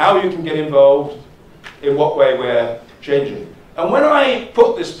matters, how you can get involved, in what way we're changing. And when I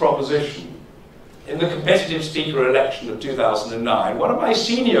put this proposition in the competitive Speaker election of 2009, one of my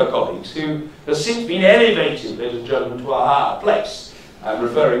senior colleagues, who has since been elevated, ladies and gentlemen, to a higher place, I'm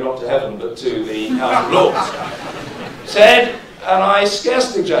referring not to heaven but to the House of Lords, said, and I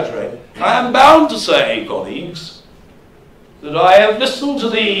scarcely exaggerate, I am bound to say, colleagues, that I have listened to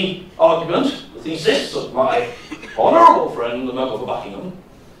the argument, the thesis of my honourable friend, the member for Buckingham,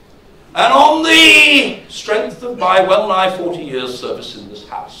 and on the strength of my well-nigh 40 years' service in this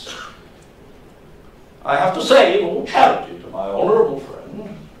House, I have to say, in all charity to my honourable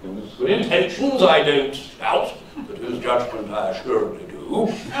friend, whose good intentions I don't doubt, but whose judgment I assuredly do,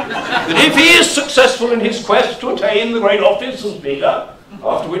 that if he is successful in his quest to attain the great office of Speaker,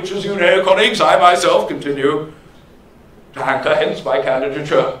 after which, as you know, colleagues, I myself continue to hanker, hence my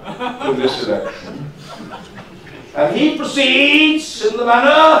candidature in this election, and he proceeds in the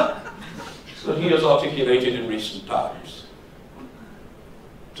manner that he has articulated in recent times,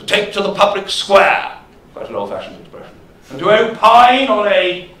 to take to the public square, quite an old-fashioned expression, and to opine on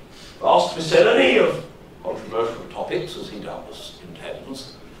a vast vicinity of controversial topics, as he doubtless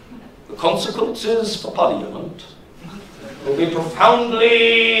intends, the consequences for Parliament will be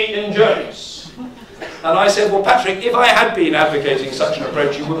profoundly injurious. And I said, well, Patrick, if I had been advocating such an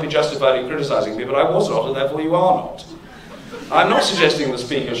approach, you would be justified in criticising me, but I was not, and therefore you are not. I'm not suggesting the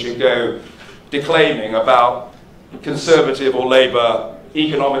Speaker should go declaiming about Conservative or Labour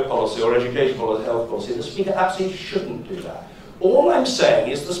economic policy or education policy, health policy. The Speaker absolutely shouldn't do that. All I'm saying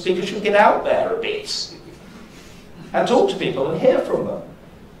is the Speaker should get out there a bit and talk to people and hear from them.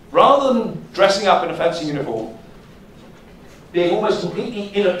 Rather than dressing up in a fancy uniform, being almost completely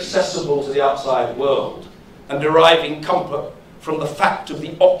inaccessible to the outside world and deriving comfort from the fact of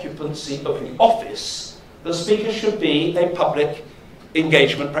the occupancy of the office, the Speaker should be a public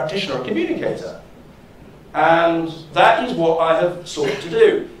engagement practitioner, a communicator. And that is what I have sought to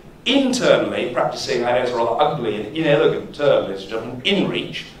do. Internally, practicing, I know it's a rather ugly and inelegant term, ladies and gentlemen,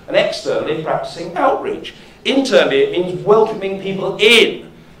 in-reach, and externally, practicing outreach. Internally, it means welcoming people in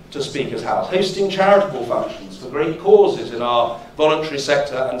to Speaker's House, hosting charitable functions for great causes in our voluntary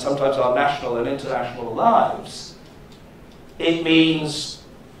sector and sometimes our national and international lives. It means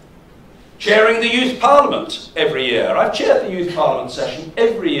chairing the Youth Parliament every year. I've chaired the Youth Parliament session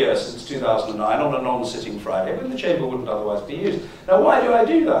every year since 2009 on a non-sitting Friday when the chamber wouldn't otherwise be used. Now, why do I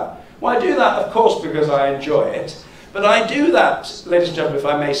do that? Well, I do that, of course, because I enjoy it, but I do that, ladies and gentlemen, if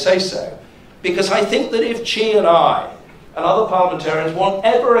I may say so, because I think that if Chi and I and other parliamentarians want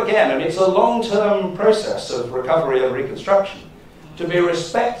ever again, and it's a long-term process of recovery and reconstruction, to be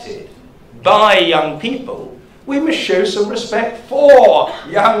respected by young people, we must show some respect for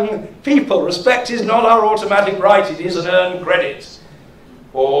young people. Respect is not our automatic right, it is an earned credit,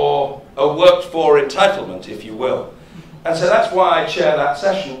 or a worked-for entitlement, if you will. And so that's why I chair that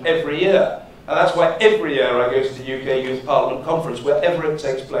session every year. And that's why every year I go to the UK Youth Parliament Conference, wherever it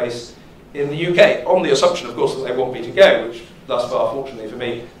takes place in the UK, on the assumption, of course, that they want me to go, which thus far, fortunately for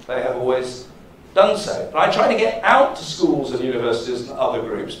me, they have always done so. But I try to get out to schools and universities and other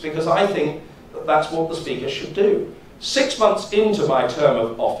groups because I think that that's what the Speaker should do. 6 months into my term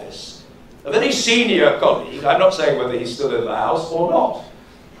of office, a very senior colleague, I'm not saying whether he's still in the House or not,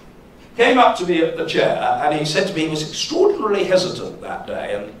 came up to me at the chair and he said to me, he was extraordinarily hesitant that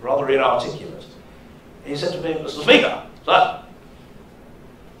day and rather inarticulate. He said to me, Mr. Speaker, sir,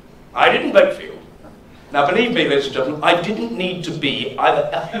 I didn't vote for you. Now, believe me, ladies and gentlemen, I didn't need to be either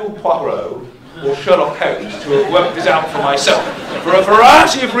Hercule Poirot or Sherlock Holmes to have worked this out for myself. For a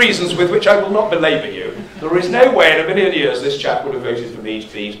variety of reasons with which I will not belabour you, there is no way in a million years this chap would have voted for me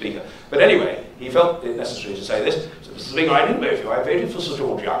to be Speaker. But anyway, he felt it necessary to say this. So, Mr. Speaker, I didn't vote for you. I voted for Sir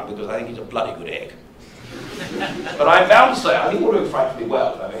George Young because I think he's a bloody good egg. But I'm bound to say, I think we're doing frightfully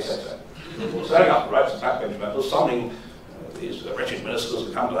well, if I may say so. We're setting up the rights of backbench members, summoning these wretched ministers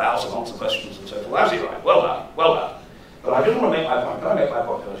to come to the House and answer questions and so forth. Absolutely right. Well done. Well done. But I didn't want to make my point. Can I make my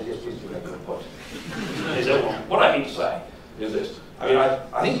point? Yes, please do make a good point. What I mean to say is this. I mean,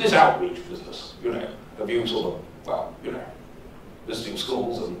 I think this outreach business, you know, of you sort of, well, you know, visiting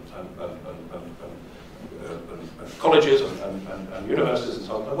schools and colleges and universities and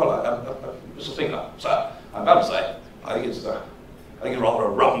so on. Well, I'm just a thinker. So I'm bound to say, I think it's rather a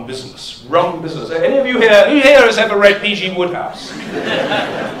rum business. Rum business. Any of you here, who here has ever read P.G. Wodehouse?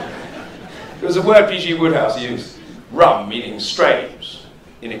 There was a word P.G. Wodehouse used. Rum, meaning strange,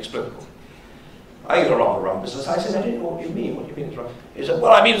 inexplicable. I think it's a rather rum business. I said, I didn't know what you mean. What do you mean it's rum? He said,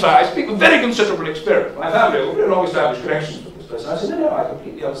 well, I mean, I speak with very considerable experience. My family have very long established connections with this place. And I said, no, I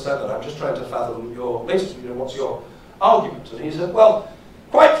completely understand that. I'm just trying to fathom your, basically, you know, what's your argument? And he said, well,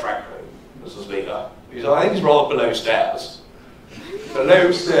 quite frankly, Mr. Speaker, he said, I think it's rather below stairs.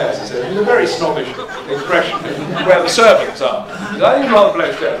 Below stairs, he said. It's a very snobbish expression, where the servants are. He said, I think it's rather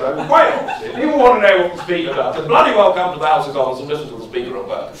below stairs. I'm quite honest. If people want to know what the Speaker does, then bloody well come to the House of Commons and listen to the Speaker at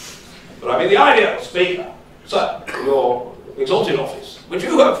work. But I mean, the idea of Speaker, sir, your exalted office, which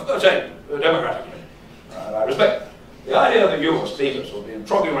you have attained democratically, and I respect that. The idea that you, as Speaker, sort of been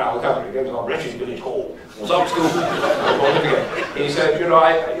trogging around the country, going to some wretched village hall, or some school, he said, you know,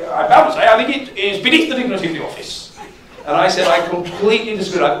 I'm bound to say, I think it is beneath the dignity of the office. And I said, I completely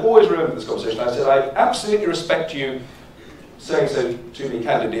disagree. I've always remembered this conversation. I said, I absolutely respect you saying so to me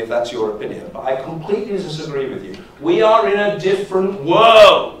candidly, if that's your opinion, but I completely disagree with you. We are in a different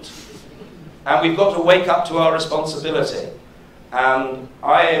world, and we've got to wake up to our responsibility. And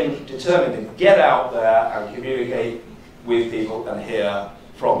I am determined to get out there and communicate with people and hear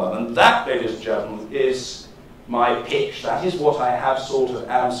from them. And that, ladies and gentlemen, is my pitch. That is what I have sort of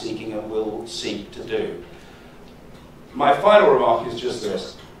am seeking and will seek to do. My final remark is just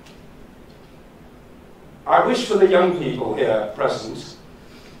this. I wish for the young people here present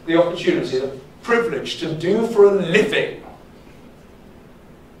the opportunity, the privilege to do for a living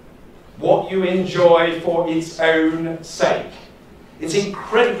what you enjoy for its own sake. It's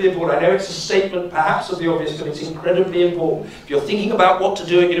incredibly important. I know it's a statement perhaps of the obvious, but it's incredibly important. If you're thinking about what to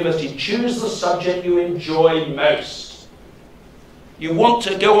do at university, choose the subject you enjoy most. You want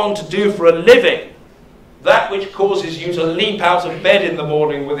to go on to do for a living that which causes you to leap out of bed in the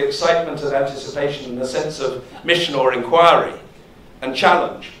morning with excitement and anticipation and a sense of mission or inquiry and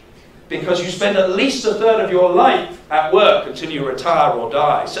challenge. Because you spend at least a third of your life at work until you retire or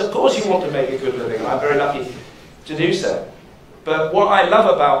die. So of course you want to make a good living, and I'm very lucky to do so. But what I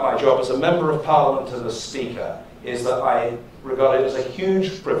love about my job as a Member of Parliament and as Speaker is that I regard it as a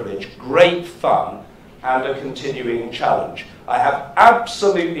huge privilege, great fun, and a continuing challenge. I have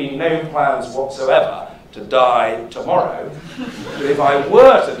absolutely no plans whatsoever to die tomorrow, but if I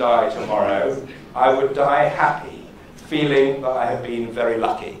were to die tomorrow, I would die happy, feeling that I have been very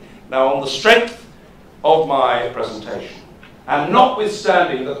lucky. Now, on the strength of my presentation, and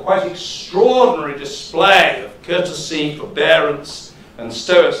notwithstanding the quite extraordinary display of courtesy, forbearance, and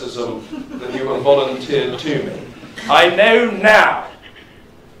stoicism that you have volunteered to me, I know now,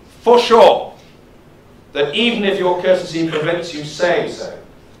 for sure, that even if your courtesy prevents you saying so,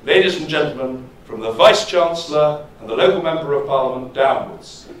 ladies and gentlemen, from the Vice-Chancellor and the local Member of Parliament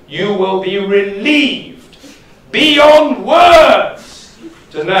downwards, you will be relieved beyond words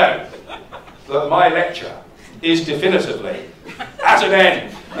to know that my lecture is definitively at an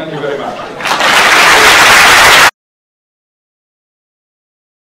end. Thank you very much.